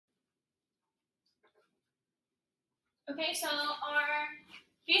Okay, so our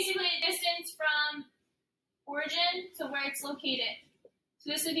basically the distance from origin to where it's located.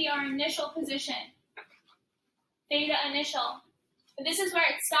 So this would be our initial position, theta initial. But this is where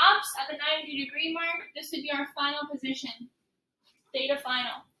it stops at the 90-degree mark. This would be our final position, theta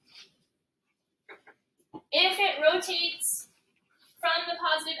final. If it rotates from the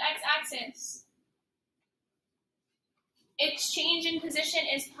positive x-axis, its change in position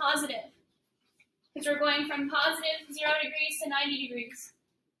is positive, because we're going from positive 0 degrees to 90 degrees.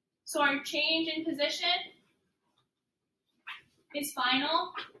 So our change in position is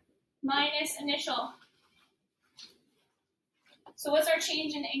final minus initial. So what's our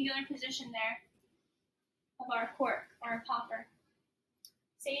change in angular position there of our cork or our popper?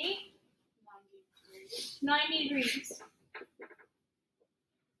 Sadie? 90 degrees.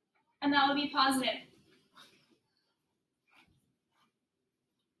 And that would be positive.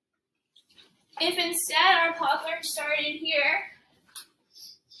 If instead our poplar started here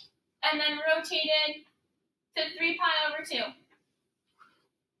and then rotated to 3 pi over 2,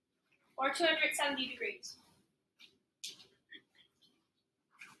 or 270 degrees.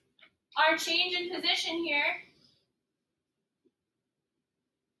 Our change in position here,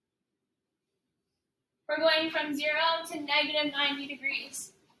 we're going from 0 to negative 90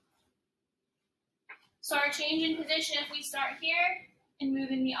 degrees. So our change in position, if we start here and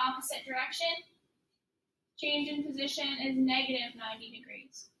move in the opposite direction, change in position is negative 90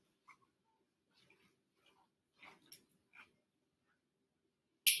 degrees.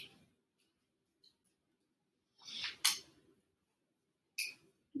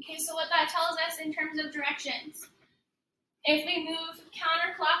 Okay, so what that tells us in terms of directions. If we move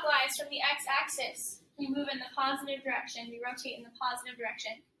counterclockwise from the x-axis, we move in the positive direction, we rotate in the positive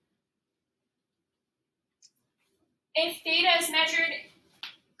direction. If theta is measured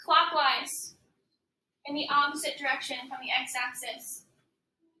clockwise in the opposite direction from the x-axis,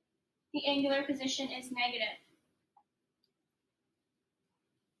 the angular position is negative.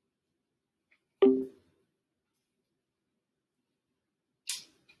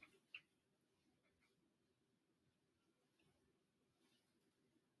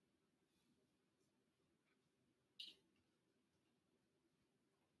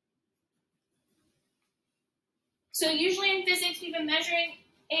 So usually in physics, we've been measuring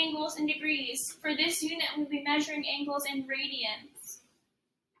angles in degrees. For this unit, we'll be measuring angles in radians.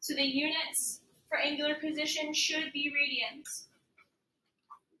 So the units for angular position should be radians.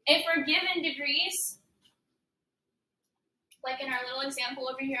 If we're given degrees, like in our little example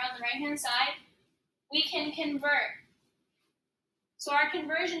over here on the right-hand side, we can convert. So our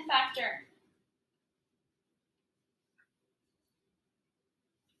conversion factor,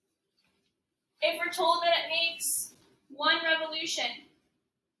 if we're told that it makes 1 revolution,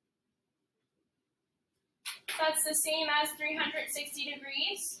 that's the same as 360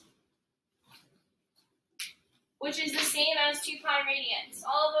 degrees, which is the same as 2 pi radians.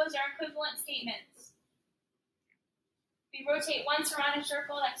 All of those are equivalent statements. We rotate once around a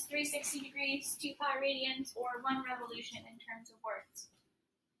circle, that's 360 degrees, 2 pi radians, or 1 revolution in terms of words.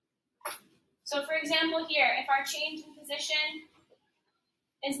 So for example here, if our change in position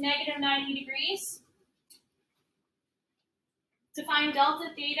is negative 90 degrees, to find delta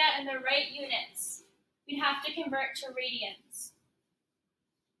theta in the right units, we'd have to convert to radians.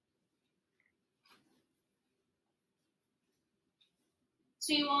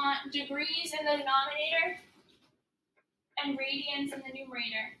 So you want degrees in the denominator and radians in the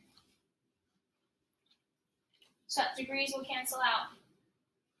numerator. So that degrees will cancel out.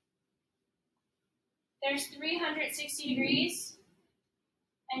 There's 360 degrees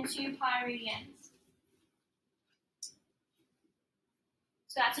and 2 pi radians.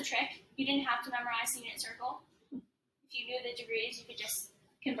 So that's a trick. You didn't have to memorize the unit circle. If you knew the degrees, you could just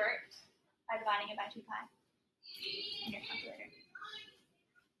convert by dividing it by 2 pi in your calculator.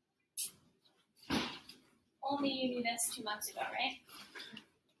 Only you knew this 2 months ago, right?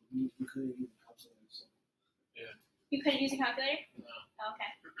 You couldn't use a calculator. So. Yeah. You couldn't use a calculator? No. Oh,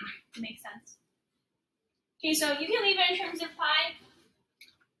 okay. Makes sense. Okay, so you can leave it in terms of pi.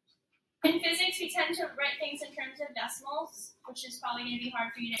 In physics, we tend to write things in terms of decimals, which is probably going to be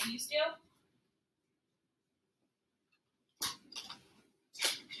hard for you to get used to.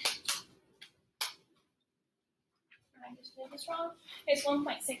 I just did this wrong. It's 1.6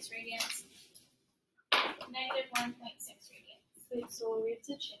 radians. Negative 1.6 radians. Wait, so we have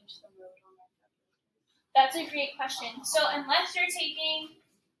to change the mode on our calculator? That's a great question. So unless you're taking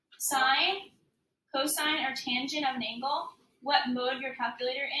sine, cosine, or tangent of an angle, what mode your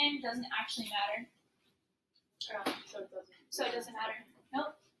calculator in doesn't actually matter. Oh, so it doesn't. So it doesn't matter.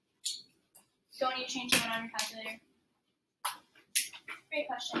 Nope. Don't need to change the mode on your calculator. Great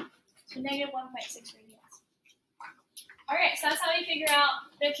question. So negative 1.6 radians. Alright, so that's how we figure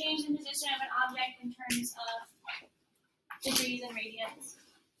out the change in position of an object in terms of degrees and radians.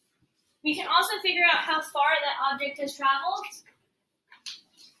 We can also figure out how far that object has traveled.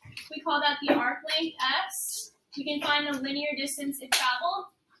 We call that the arc length S. We can find the linear distance it traveled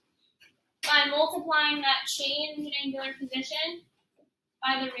by multiplying that change in angular position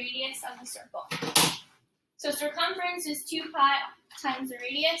by the radius of the circle. So circumference is 2 pi times the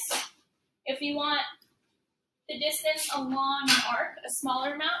radius. If we want the distance along an arc, a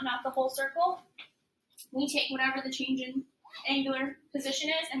smaller amount, not the whole circle, we take whatever the change in angular position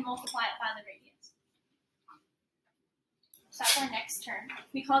is and multiply it by the radius. So that's our next term.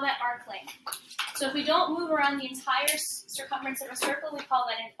 We call that arc length. So if we don't move around the entire circumference of a circle, we call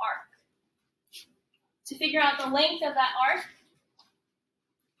that an arc. To figure out the length of that arc,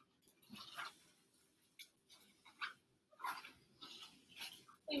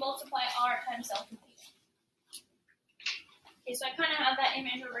 we multiply r times delta theta. Okay, so I kind of have that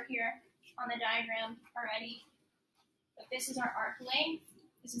image over here on the diagram already. But this is our arc length.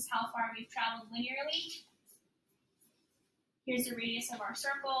 This is how far we've traveled linearly. Here's the radius of our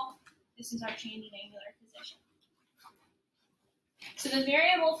circle. This is our change in angular position. So the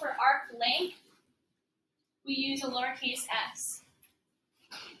variable for arc length, we use a lowercase s.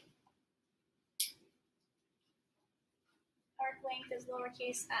 Arc length is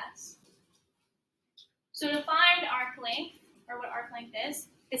lowercase s. So to find arc length, or what arc length is,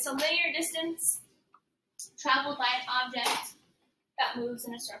 it's a linear distance traveled by an object that moves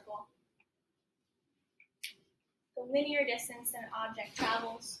in a circle. The linear distance an object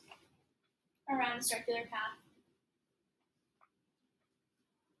travels around a circular path.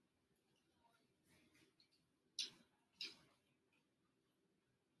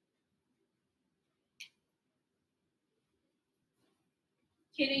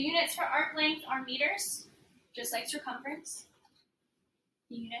 Okay, the units for arc length are meters, just like circumference.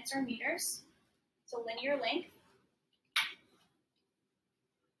 The units are meters, so linear length.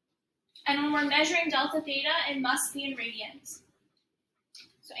 And when we're measuring delta theta, it must be in radians.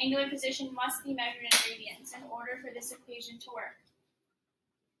 So angular position must be measured in radians in order for this equation to work,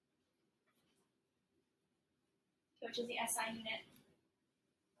 which is the SI unit.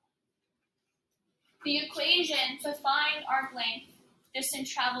 The equation to find arc length,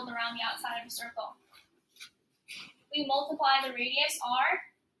 distance traveled around the outside of a circle. We multiply the radius r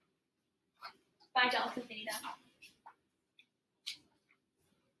by delta theta.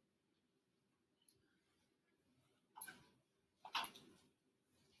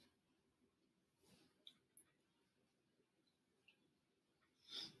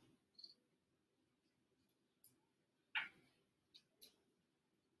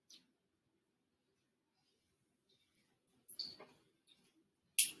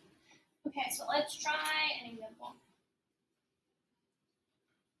 Okay, so let's try an example.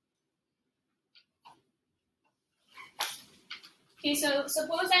 Okay, so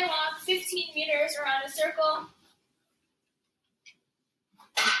suppose I walk 15 meters around a circle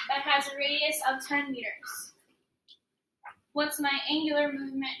that has a radius of 10 meters. What's my angular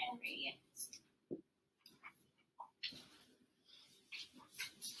movement in radians?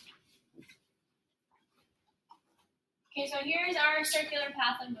 Okay, so here's our circular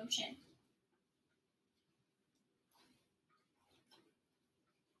path of motion.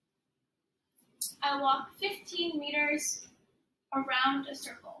 I walk 15 meters around a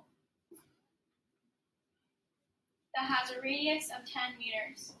circle that has a radius of 10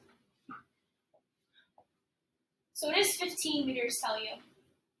 meters. So what does 15 meters tell you?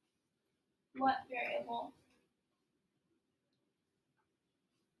 What variable?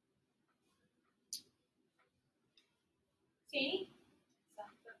 Sadie?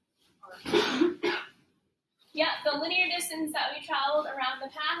 Yeah, the linear distance that we traveled around the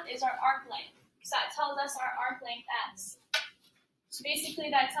path is our arc length. So that tells us our arc length S. So basically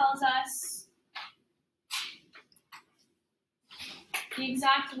that tells us the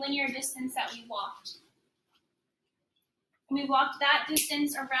exact linear distance that we walked. And we walked that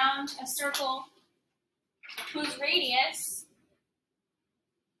distance around a circle whose radius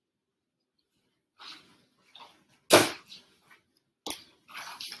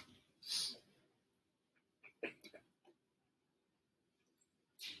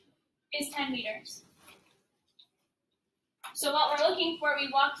is 10 meters. So what we're looking for,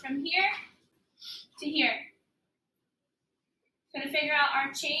 we walked from here to here. So to figure out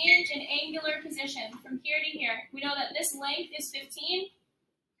our change in angular position from here to here, we know that this length is 15,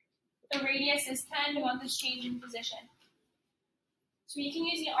 the radius is 10, we want this change in position. So we can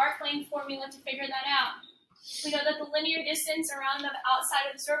use the arc length formula to figure that out. we know that the linear distance around the outside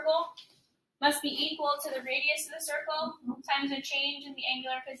of the circle must be equal to the radius of the circle times a change in the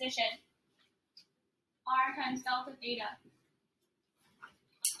angular position. R times delta theta.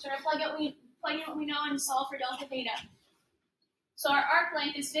 So we're plug in what we know and solve for delta theta. So our arc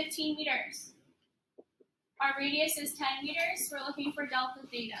length is 15 meters. Our radius is 10 meters. We're looking for delta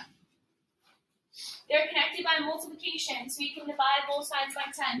theta. They're connected by multiplication, so we can divide both sides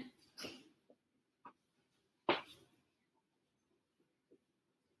by 10.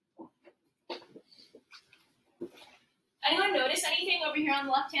 Anyone notice anything over here on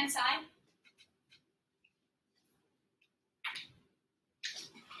the left-hand side?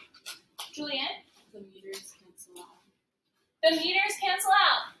 Julian? The meters cancel out. The meters cancel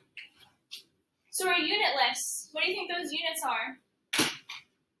out. So we're unitless. What do you think those units are?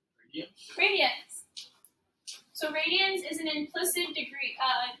 Radians. So radians is an implicit degree,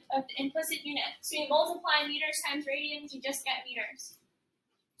 implicit unit. So you multiply meters times radians, you just get meters.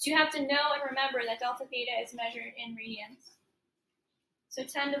 So you have to know and remember that delta theta is measured in radians. So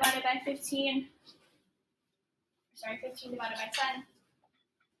 10 divided by 15 divided by 10,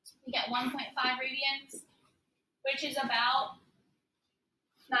 we get 1.5 radians, which is about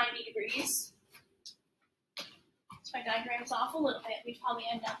 90 degrees. So my diagram's off a little bit. We'd probably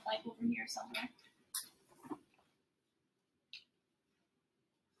end up like over here somewhere.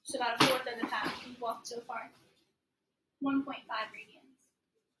 So about a fourth of the path we've walked so far. 1.5 radians.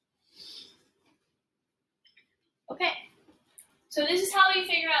 Okay. So this is how we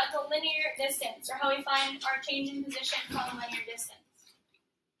figure out the linear distance, or how we find our change in position from the linear distance.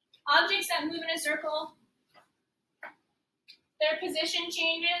 Objects that move in a circle, their position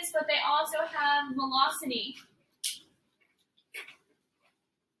changes, but they also have velocity.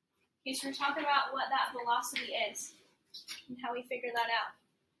 Okay, so we're talking about what that velocity is and how we figure that out.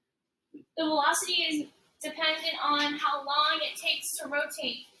 The velocity is dependent on how long it takes to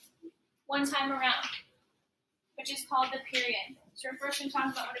rotate one time around, which is called the period. So we're first going to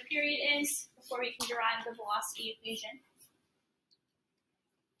talk about what a period is before we can derive the velocity equation.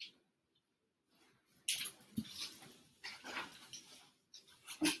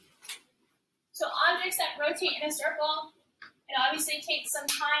 So objects that rotate in a circle, it obviously takes some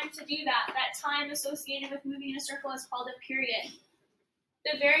time to do that. That time associated with moving in a circle is called a period.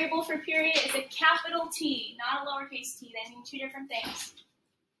 The variable for period is a capital T, not a lowercase t. They mean two different things.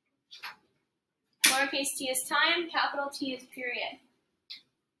 Lowercase t is time, capital T is period.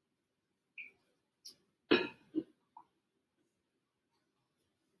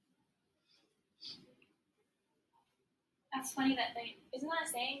 That's funny that isn't that a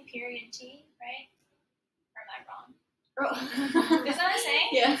saying, period T, right? Or am I wrong? Is that a saying?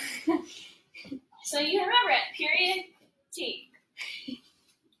 Yeah. So you remember it, period T.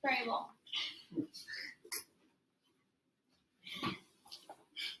 Variable. Okay.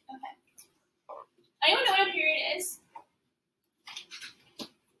 Anyone know what a period is?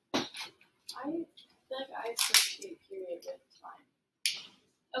 I feel like I associate period with time.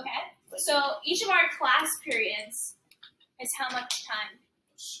 Okay. So each of our class periods is how much time?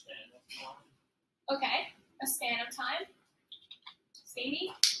 Okay. A span of time.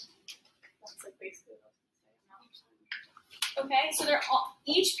 Sadie? That's like basically what I'm saying. Okay, so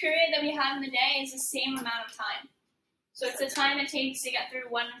each period that we have in the day is the same amount of time. So it's the time it takes to get through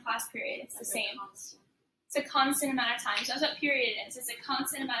one class period. It's the same. It's a constant amount of time. So that's what period is. It's a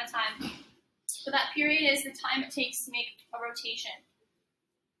constant amount of time. So that period is the time it takes to make a rotation.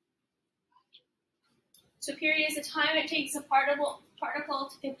 So period is the time it takes a particle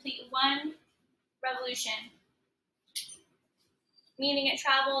to complete one revolution, meaning it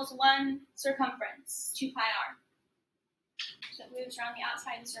travels one circumference, 2 pi r. So it moves around the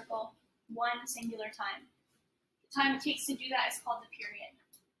outside of the circle one singular time. The time it takes to do that is called the period.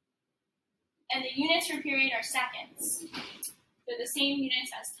 And the units for period are seconds. They're the same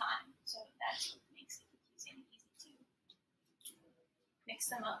units as time. So that's what makes it easy to mix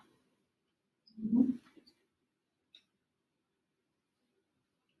them up.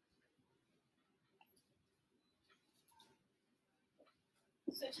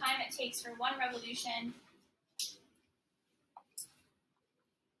 So time it takes for one revolution.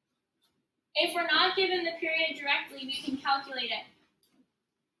 If we're not given the period directly, we can calculate it.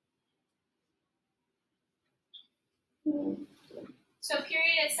 So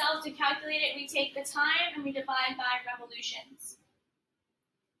period itself, to calculate it, we take the time and we divide by revolutions.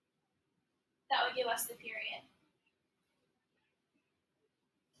 That would give us the period.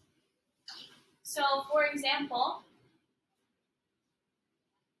 So for example,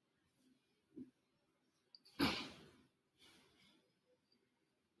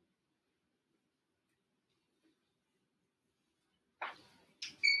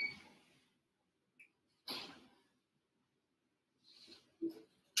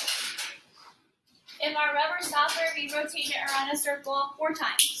 If our rubber stopper, we rotate it around a circle 4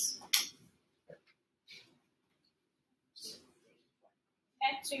 times.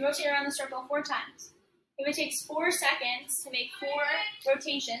 Okay, so we rotate around the circle 4 times. If it takes 4 seconds to make 4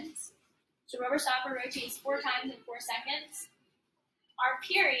 rotations, so rubber stopper rotates 4 times in 4 seconds, our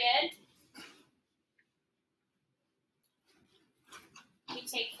period, we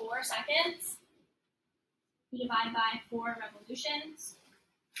take 4 seconds, we divide by 4 revolutions.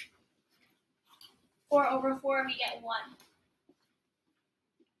 4 over 4, we get 1.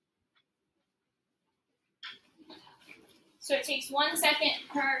 So it takes 1 second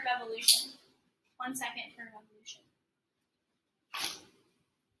per revolution. 1 second per revolution.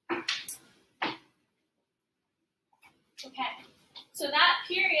 Okay, so that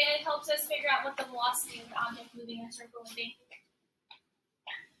period helps us figure out what the velocity of an object moving in a circle would be,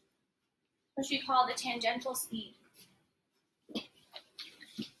 which we call the tangential speed.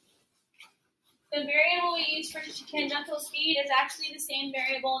 The variable we use for tangential speed is actually the same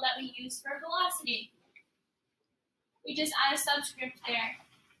variable that we use for velocity. We just add a subscript there.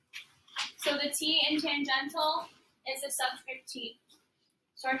 So the t in tangential is the subscript t.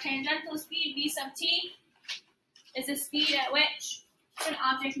 So our tangential speed, v sub t, is the speed at which an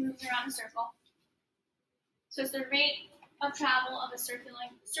object moves around a circle. So it's the rate of travel of a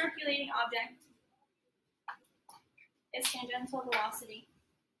circulating object. Is tangential velocity.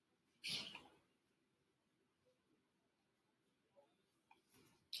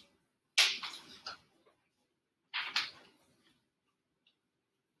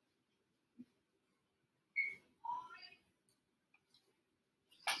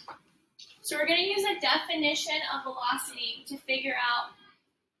 So we're going to use a definition of velocity to figure out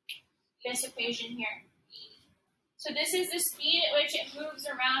this equation here. So this is the speed at which it moves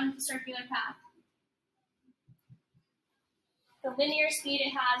around the circular path. The linear speed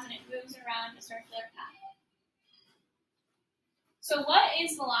it has when it moves around a circular path. So what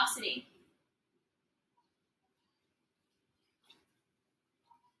is velocity?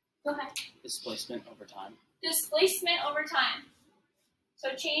 Go ahead. Displacement over time. Displacement over time. So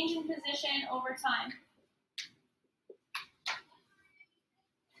change in position over time.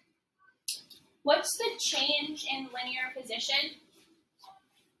 What's the change in linear position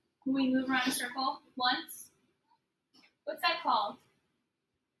when we move around a circle once? What's that called?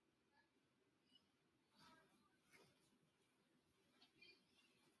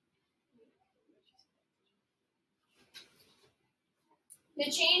 The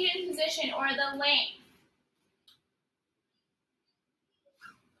change in position or the length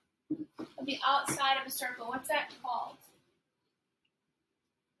of the outside of a circle. What's that called?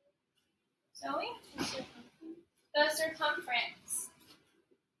 Zoe? The circumference.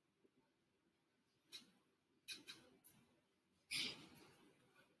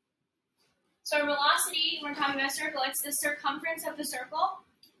 So our velocity, when we're talking about a circle, it's the circumference of the circle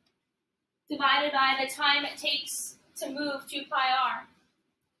divided by the time it takes to move 2 pi r,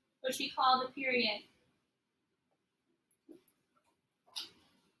 which we call the period.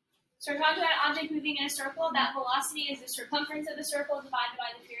 So we're talking about an object moving in a circle. That velocity is the circumference of the circle divided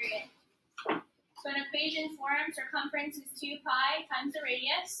by the period. So in equation form, circumference is 2 pi times the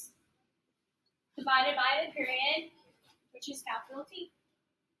radius divided by the period, which is capital T.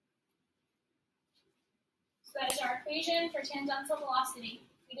 So that is our equation for tangential velocity.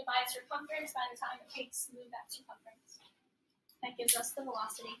 We divide circumference by the time it takes to move that circumference. That gives us the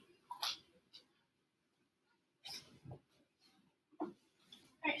velocity.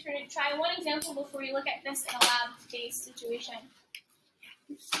 Alright, so we're going to try one example before we look at this in a lab-based situation.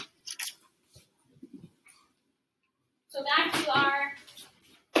 So back to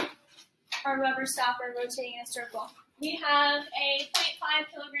our rubber stopper rotating in a circle. We have a 0.5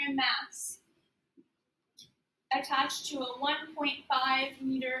 kilogram mass attached to a 1.5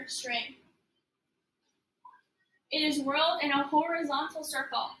 meter string. It is whirled in a horizontal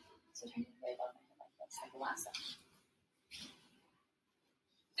circle. So turn it way above my head like this, like the last one.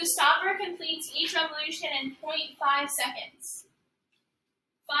 The stopper completes each revolution in 0.5 seconds.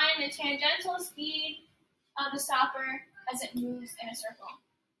 Find the tangential speed of the stopper as it moves in a circle.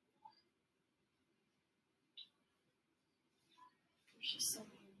 There's just so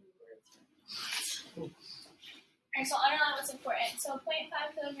many new words. Alright, so I'll underline what's important. So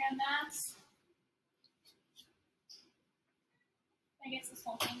 0.5 kilogram mass. I guess this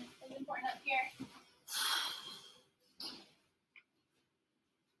whole thing is important up here.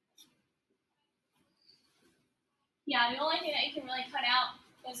 Yeah, the only thing that you can really cut out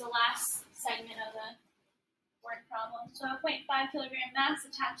is the last segment of the word problem. So a 0.5 kilogram mass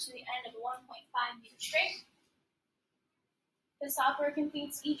attached to the end of a 1.5 meter string. The stopper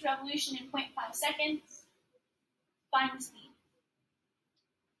completes each revolution in 0.5 seconds. Find the speed.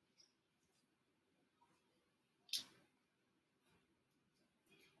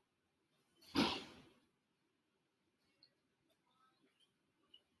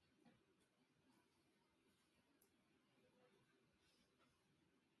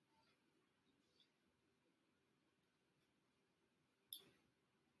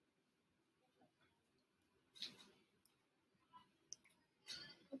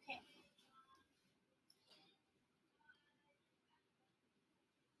 Okay.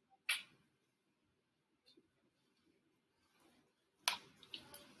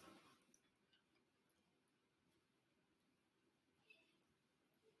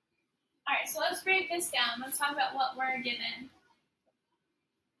 All right, so let's break this down. Let's talk about what we're given.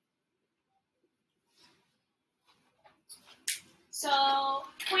 So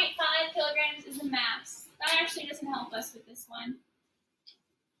 0.5 kilograms is the mass. That actually doesn't help us with this one.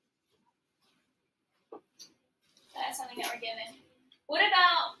 That's something that we're given. What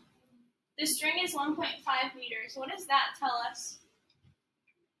about the string is 1.5 meters? What does that tell us?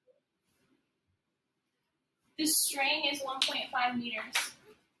 The string is 1.5 meters.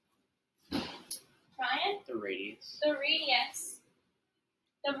 Ryan? The radius. The radius.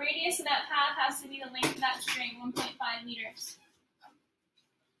 The radius of that path has to be the length of that string, 1.5 meters.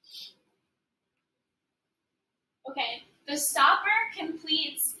 Okay, the stopper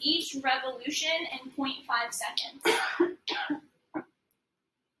completes each revolution in 0.5 seconds.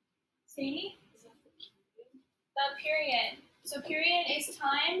 Sadie? The period. So period is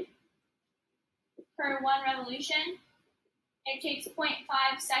time per one revolution. It takes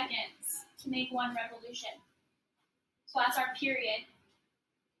 0.5 seconds to make one revolution. So that's our period.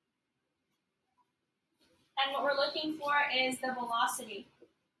 And what we're looking for is the velocity,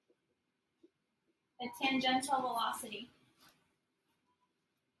 the tangential velocity.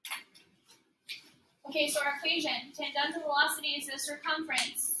 Okay, so our equation, tangential velocity is the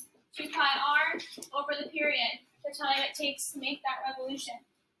circumference, 2 pi r over the period, the time it takes to make that revolution.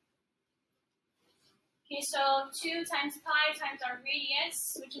 Okay, so 2 times pi times our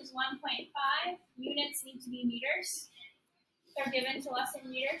radius, which is 1.5. Units need to be meters. They're given to us in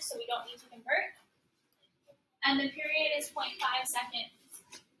meters, so we don't need to convert. And the period is 0.5 seconds.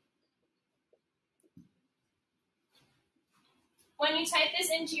 When you type this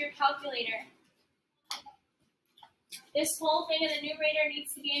into your calculator, this whole thing in the numerator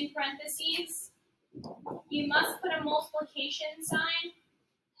needs to be in parentheses. You must put a multiplication sign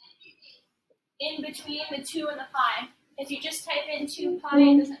in between the 2 and the pi. If you just type in 2 pi,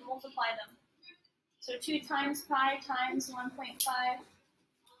 it doesn't multiply them. So 2 times pi times 1.5,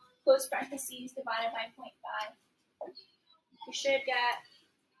 close parentheses, divided by 0.5. You should get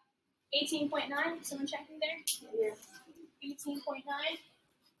 18.9. Someone check me there? Yes. 18.9.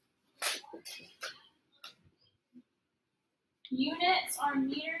 Units are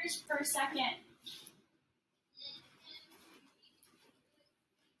meters per second.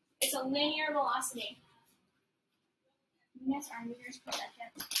 It's a linear velocity. Units are meters per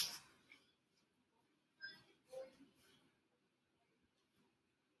second.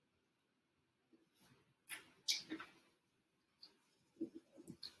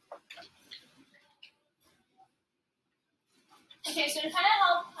 Okay, so to kind of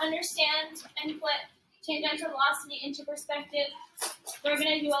help understand and put tangential velocity into perspective, we're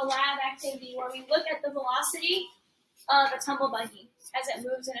going to do a lab activity where we look at the velocity of a tumble buggy as it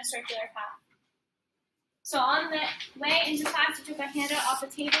moves in a circular path. So on the way into class, we took a handout off the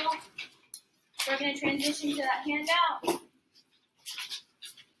table. We're going to transition to that handout.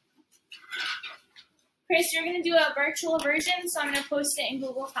 Chris, you're going to do a virtual version, so I'm going to post it in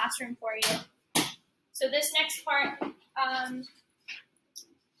Google Classroom for you. So this next part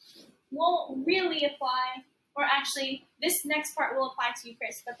won't really apply, or actually, this next part will apply to you,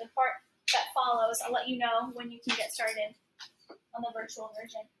 Chris, but the part that follows, I'll let you know when you can get started on the virtual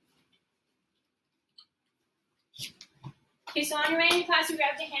version. Okay, so on your way into class, you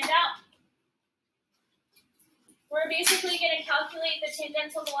grabbed a handout. We're basically going to calculate the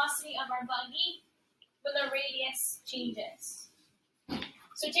tangential velocity of our buggy when the radius changes.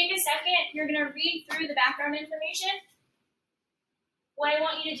 So take a second, you're going to read through the background information. What I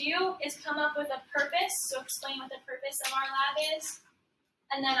want you to do is come up with a purpose, so explain what the purpose of our lab is,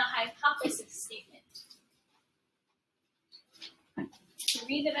 and then a hypothesis statement. So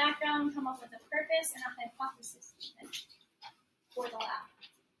read the background, come up with a purpose and a hypothesis statement for the lab.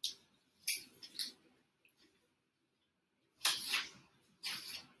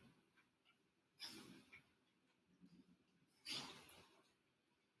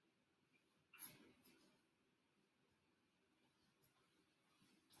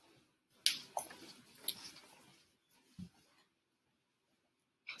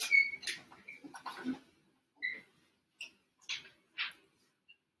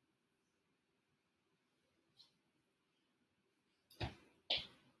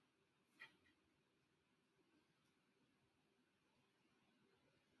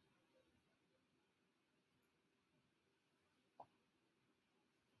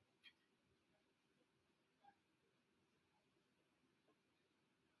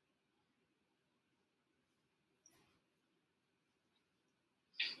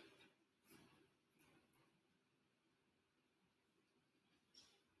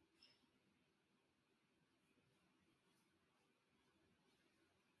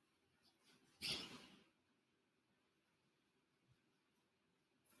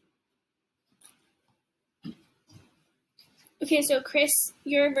 Okay, so Chris,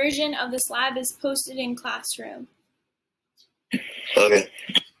 your version of this lab is posted in Classroom. Okay.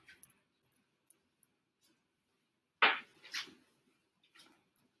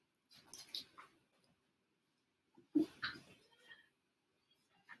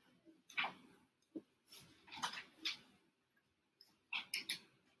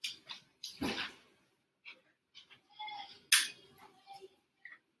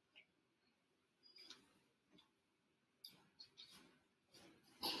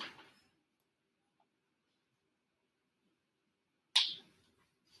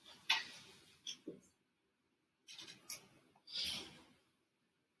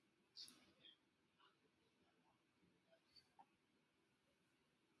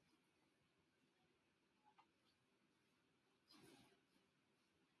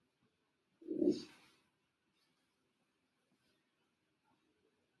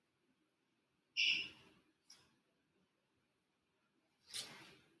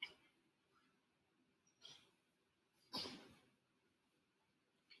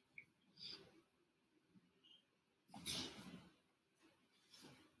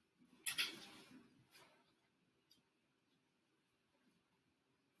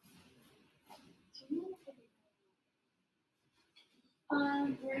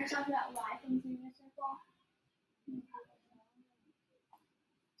 We're going to talk about why things in a circle.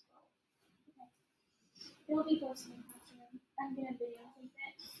 It'll be posted in Classroom. I'm going to videotape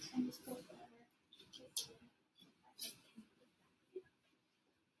it and just post whatever.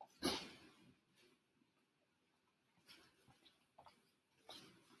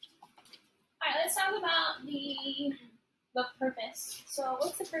 Alright, let's talk about the purpose. So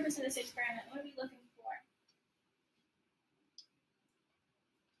what's the purpose of this experiment? What are we looking for?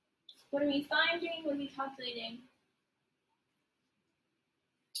 What are we finding? What are we calculating?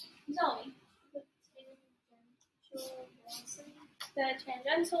 Zoe. The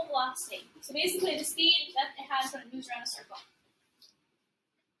tangential velocity. So basically the speed that it has when it moves around a circle.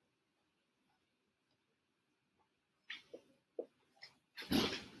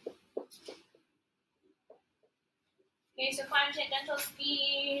 Okay, so find tangential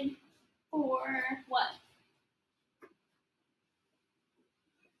speed for what?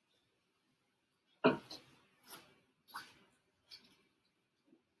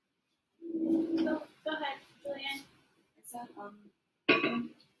 Go ahead, Julianne. It's that for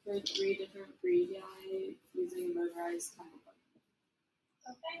 3 different radii using a motorized time buggy.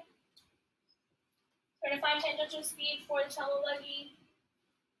 Okay. We're going to find tangential speed for the tumble buggy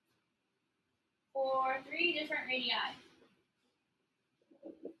for 3 different radii.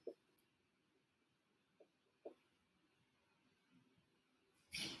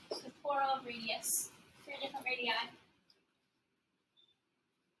 So plural of radius, 3 different radii.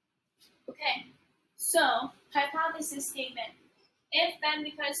 Okay, so hypothesis statement. If, then,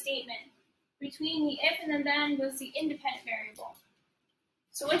 because statement. Between the if and the then goes the independent variable.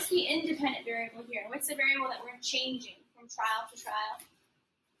 So what's the independent variable here? What's the variable that we're changing from trial to trial?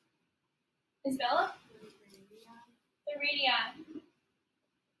 Isabella? The radii.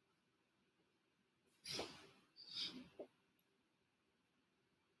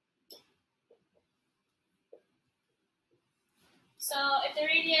 So if the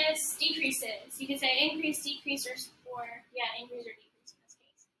radius decreases, you can say increase, decrease, or increase or decrease in this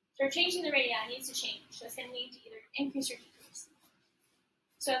case. So we're changing the radii, it needs to change. So it's going to need to either increase or decrease.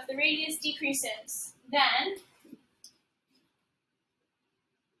 So if the radius decreases, then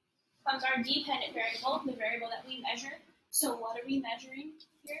comes our dependent variable, the variable that we measure. So what are we measuring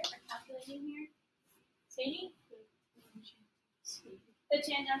here or calculating here? Sadie? The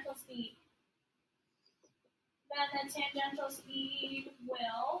tangential speed. Then the tangential speed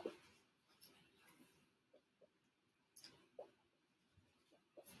will.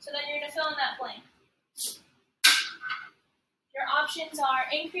 So then you're going to fill in that blank. Your options are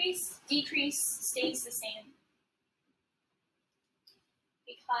increase, decrease, stays the same.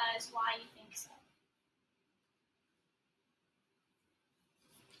 Because why you think so?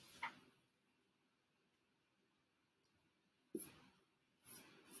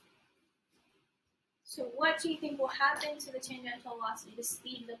 So what do you think will happen to the tangential velocity, the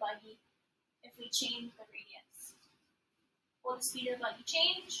speed of the buggy, if we change the radius? Will the speed of the buggy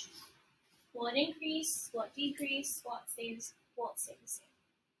change? Will it increase? Will it decrease? Will it stay the same?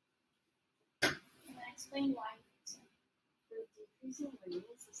 Can I explain why you think so? For decreasing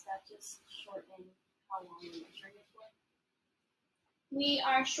radius, is that just shortening how long we're measuring it for? We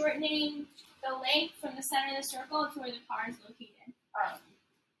are shortening the length from the center of the circle to where the car is located.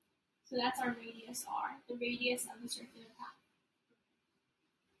 So that's our radius r, the radius of the circular path.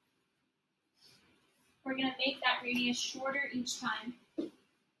 we're going to make that radius shorter each time.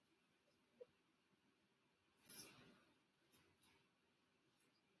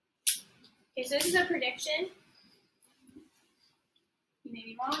 Okay, so this is a prediction. You may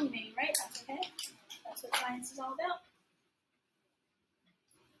be wrong, you may be right, that's okay. That's what science is all about.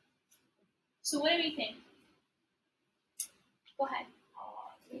 So what do we think? Go ahead.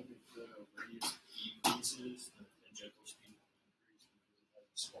 I think if the radius decreases, the tangential speed will increase because it has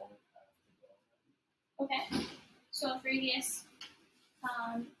a smaller path to go. Okay. So if radius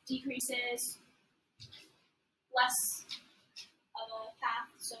decreases, less of a path,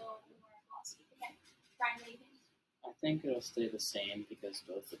 so more velocity. Okay. Brian, what do you think? I think it'll stay the same because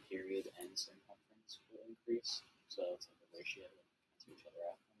both the period and circumference will increase. So it's like a ratio that cancel each other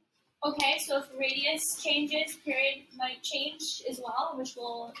out. Okay, so if radius changes, period might change as well, which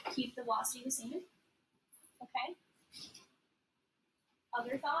will keep the velocity the same. Okay.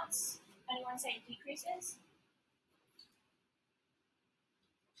 Other thoughts? Anyone say it decreases?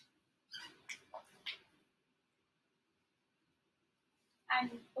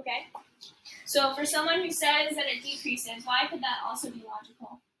 Okay. So for someone who says that it decreases, why could that also be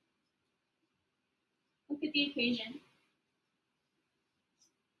logical? Look at the equation.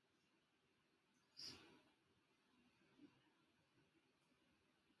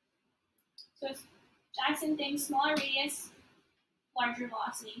 So Jackson thinks smaller radius, larger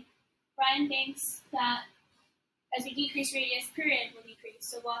velocity. Brian thinks that as we decrease radius, period will decrease,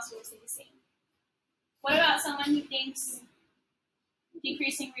 so velocity will stay the same. What about someone who thinks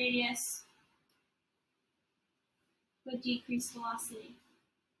decreasing radius would decrease velocity?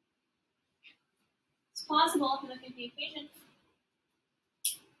 It's possible if you look at the equation.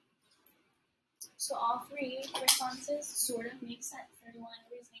 So all three responses sort of make sense. There's one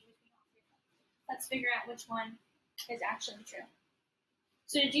reasoning between all three of them. Let's figure out which one is actually true.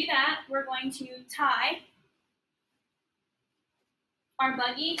 So to do that, we're going to tie our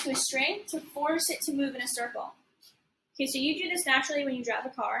buggy to a string to force it to move in a circle. Okay, so you do this naturally when you drive a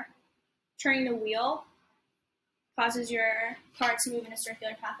car. Turning the wheel causes your car to move in a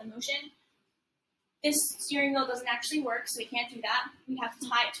circular path of motion. This steering wheel doesn't actually work, so we can't do that. We have to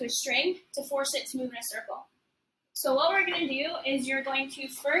tie it to a string to force it to move in a circle. So what we're going to do is you're going to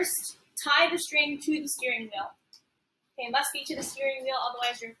first tie the string to the steering wheel. Okay, it must be to the steering wheel,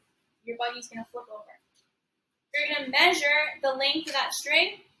 otherwise your buggy's going to flip over. You're going to measure the length of that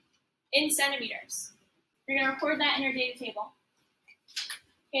string in centimeters. You're going to record that in your data table.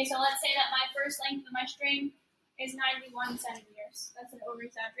 Okay, so let's say that my first length of my string is 91 centimeters. That's an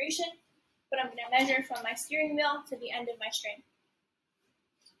over-exaggeration, but I'm going to measure from my steering wheel to the end of my string.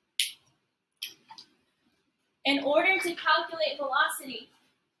 In order to calculate velocity,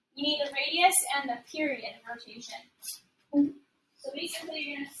 you need the radius and the period of rotation. So basically,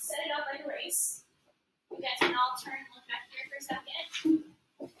 you're going to set it up like a race. And I'll turn and look back here for a second.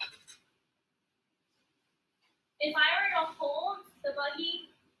 If I were to hold the buggy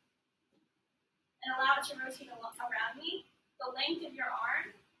and allow it to rotate around me, the length of your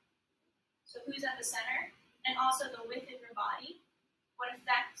arm, so who's at the center, and also the width of your body would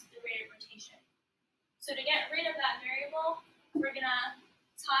affect the rate of rotation. So to get rid of that variable, we're going to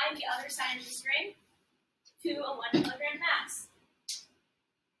tie the other side of the string to a 1 kilogram mass,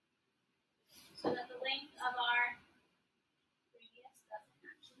 so that the length of our radius doesn't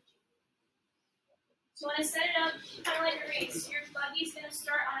actually change. So when I set it up, kind of like a race, your buggy's going to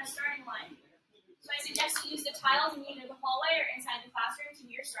start on a starting line. So I suggest you use the tiles in either the hallway or inside the classroom to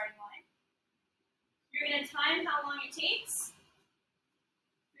be your starting line. You're going to time how long it takes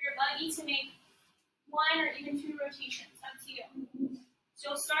for your buggy to make 1 or even 2 rotations, up to you.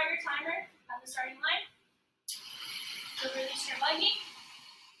 So you'll start your timer at the starting line. You'll release your buggy.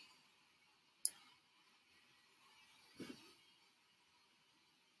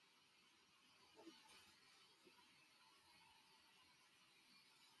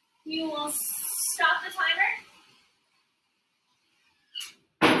 You will stop the timer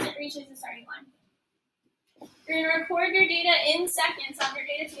once it reaches the starting line. You're going to record your data in seconds on your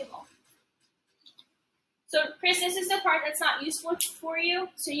data table. So, Chris, this is the part that's not useful for you,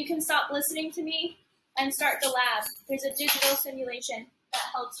 so you can stop listening to me and start the lab. There's a digital simulation that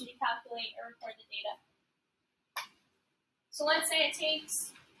helps you to calculate or record the data. So let's say it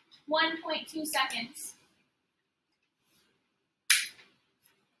takes 1.2 seconds.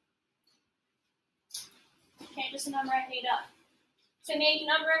 Okay, just a number I made up. To make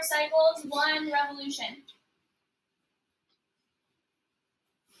number of cycles, 1 revolution.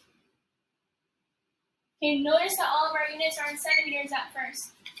 Okay, notice that all of our units are in centimeters at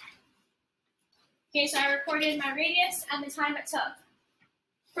first. Okay, so I recorded my radius and the time it took.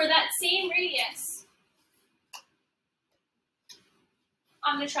 For that same radius,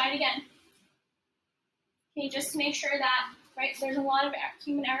 I'm going to try it again. Okay, just to make sure that, right, there's a lot of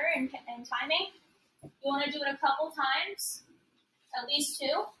human error in timing. You want to do it a couple times, at least 2,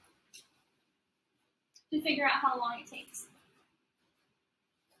 to figure out how long it takes.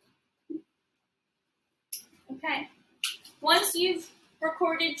 Okay. Once you've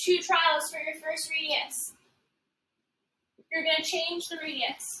recorded 2 trials for your first radius, you're going to change the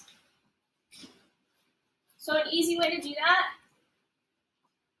radius. So an easy way to do that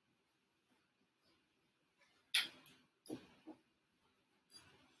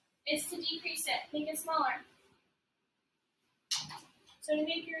is to decrease it, make it smaller. So to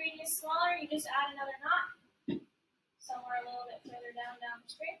make your radius smaller, you just add another knot somewhere a little bit further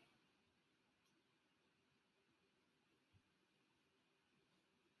downstream.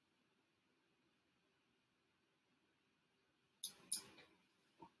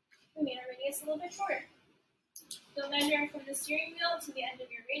 We made our radius a little bit shorter. So measure from the steering wheel to the end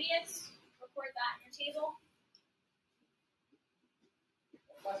of your radius. Record that in your table.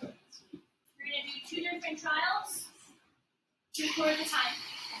 We're going to do 2 different trials to record the time.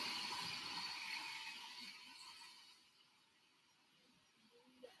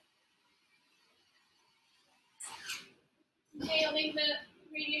 Okay, I'll make the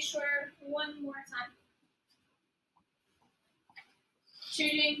radius shorter 1 more time. So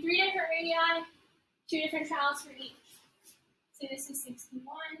you're doing 3 different radii, 2 different trials for each. So this is 61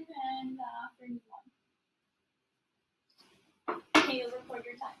 and 31. Okay, you'll record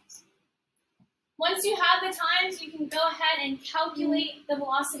your times. Once you have the times, you can go ahead and calculate the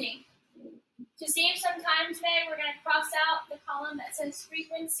velocity. To save some time today, we're going to cross out the column that says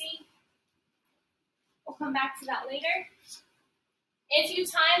frequency. We'll come back to that later. If you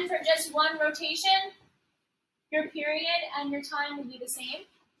time for just 1 rotation, your period and your time will be the same.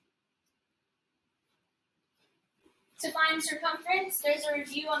 To find circumference, there's a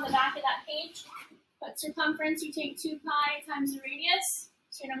review on the back of that page. But circumference, you take 2 pi times the radius.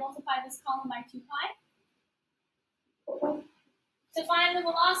 So you're going to multiply this column by 2 pi. To find the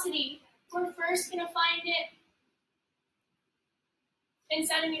velocity, we're first going to find it in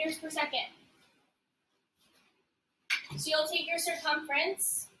centimeters per second. So you'll take your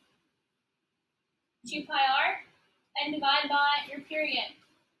circumference, 2 pi r, and divide by your period.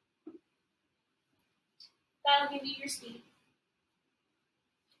 That'll give you your speed.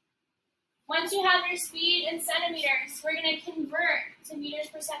 Once you have your speed in centimeters, we're going to convert to meters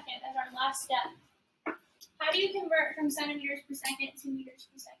per second as our last step. How do you convert from centimeters per second to meters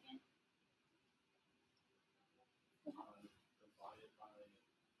per second?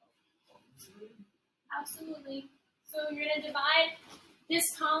 Absolutely. So you're going to divide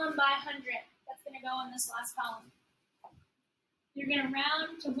this column by 100. That's going to go in this last column. You're going to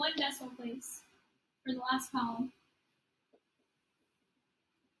round to 1 decimal place for the last column.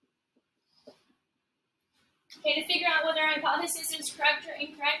 Okay, to figure out whether our hypothesis is correct or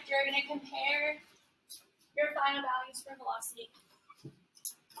incorrect, you're going to compare your final values for velocity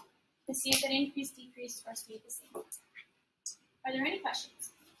to see if it increased, decreased, or stayed the same. Are there any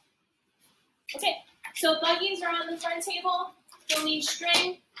questions? Okay, so buggies are on the front table. You'll need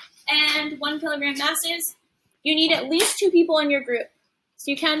string and 1 kilogram masses. You need at least 2 people in your group.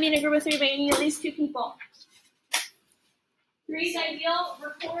 So you can be in a group of 3, but you need at least 2 people. 3 is ideal.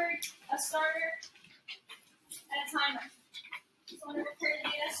 Record a starter and a timer. So I'm going to record the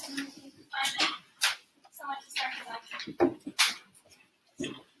data so we can find it. So much to start with that.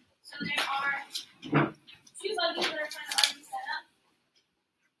 So there are 2 buggies that are kind of already set up.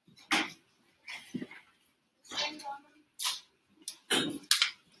 Strings on them.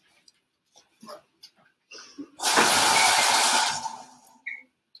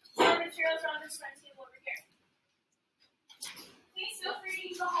 More materials are on this front table over here. Please feel free to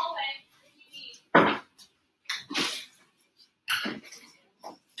use the hallway if you need.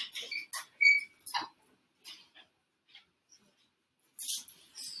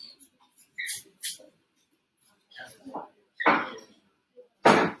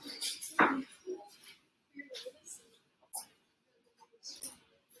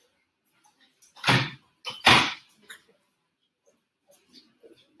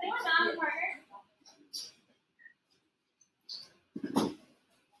 Anyone not a partner?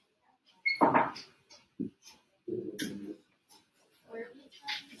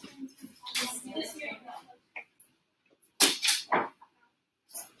 This here.